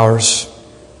forgive ours.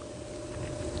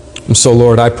 And so,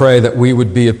 Lord, I pray that we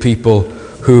would be a people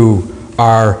who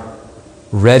are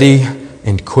ready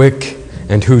and quick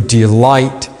and who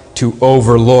delight to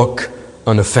overlook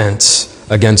an offense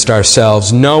against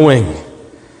ourselves, knowing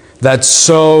that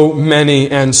so many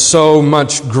and so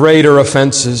much greater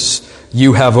offenses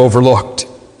you have overlooked.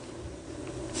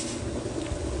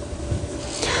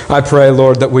 I pray,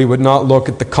 Lord, that we would not look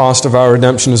at the cost of our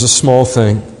redemption as a small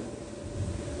thing.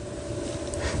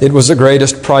 It was the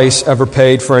greatest price ever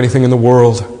paid for anything in the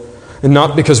world. And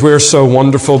not because we're so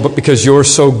wonderful, but because you're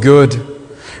so good.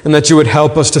 And that you would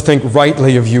help us to think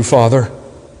rightly of you, Father.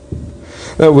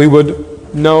 That we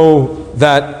would know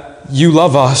that you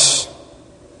love us.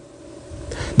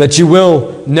 That you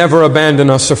will never abandon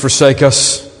us or forsake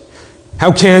us.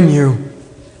 How can you?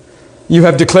 You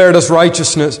have declared us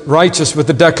righteous with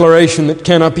the declaration that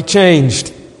cannot be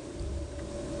changed.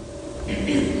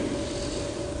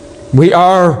 We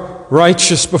are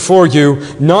righteous before you,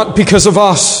 not because of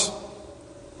us.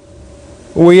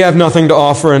 We have nothing to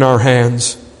offer in our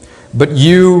hands, but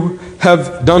you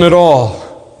have done it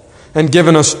all and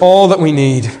given us all that we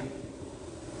need.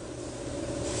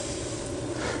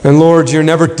 And Lord, you're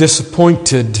never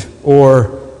disappointed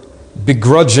or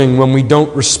begrudging when we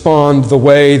don't respond the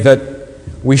way that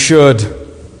we should.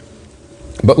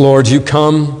 But Lord, you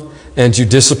come and you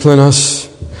discipline us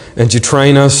and you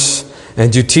train us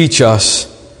and you teach us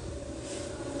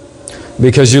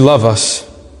because you love us.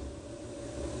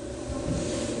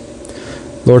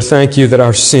 Lord, thank you that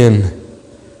our sin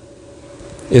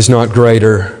is not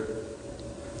greater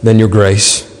than your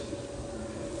grace.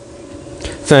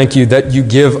 Thank you that you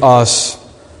give us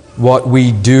what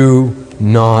we do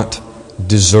not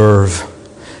deserve.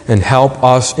 And help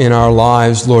us in our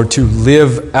lives, Lord, to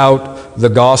live out the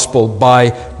gospel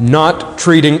by not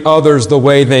treating others the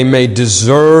way they may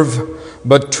deserve,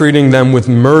 but treating them with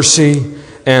mercy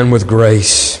and with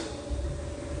grace.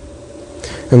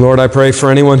 And Lord, I pray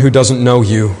for anyone who doesn't know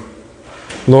you.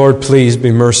 Lord, please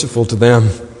be merciful to them.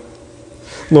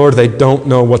 Lord, they don't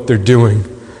know what they're doing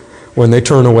when they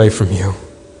turn away from you.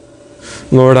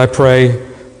 Lord, I pray,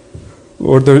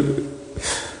 Lord,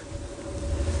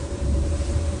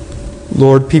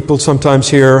 people sometimes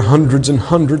hear hundreds and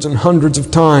hundreds and hundreds of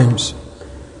times.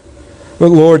 But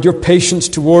Lord, your patience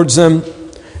towards them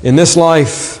in this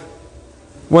life,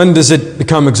 when does it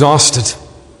become exhausted?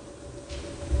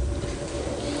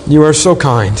 You are so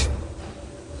kind.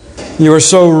 You are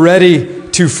so ready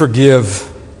to forgive.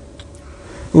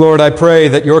 Lord, I pray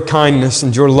that your kindness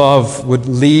and your love would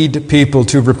lead people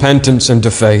to repentance and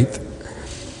to faith.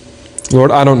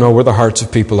 Lord, I don't know where the hearts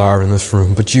of people are in this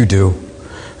room, but you do.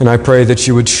 And I pray that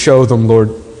you would show them, Lord,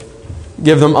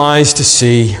 give them eyes to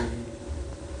see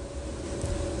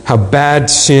how bad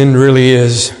sin really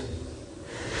is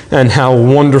and how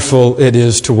wonderful it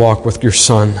is to walk with your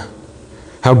Son.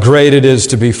 How great it is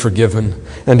to be forgiven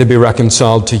and to be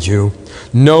reconciled to you.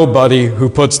 Nobody who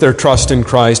puts their trust in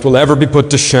Christ will ever be put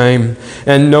to shame,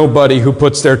 and nobody who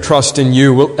puts their trust in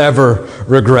you will ever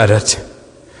regret it.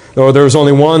 Though there is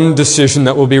only one decision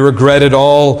that will be regretted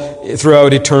all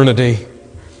throughout eternity,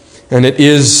 and it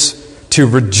is to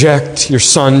reject your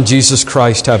Son, Jesus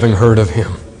Christ, having heard of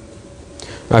him.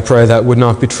 I pray that would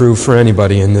not be true for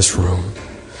anybody in this room.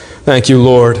 Thank you,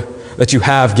 Lord, that you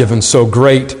have given so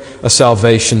great a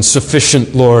salvation,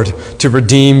 sufficient, Lord, to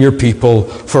redeem your people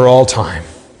for all time.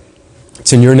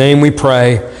 It's in your name we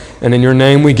pray, and in your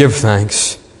name we give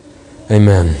thanks.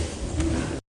 Amen.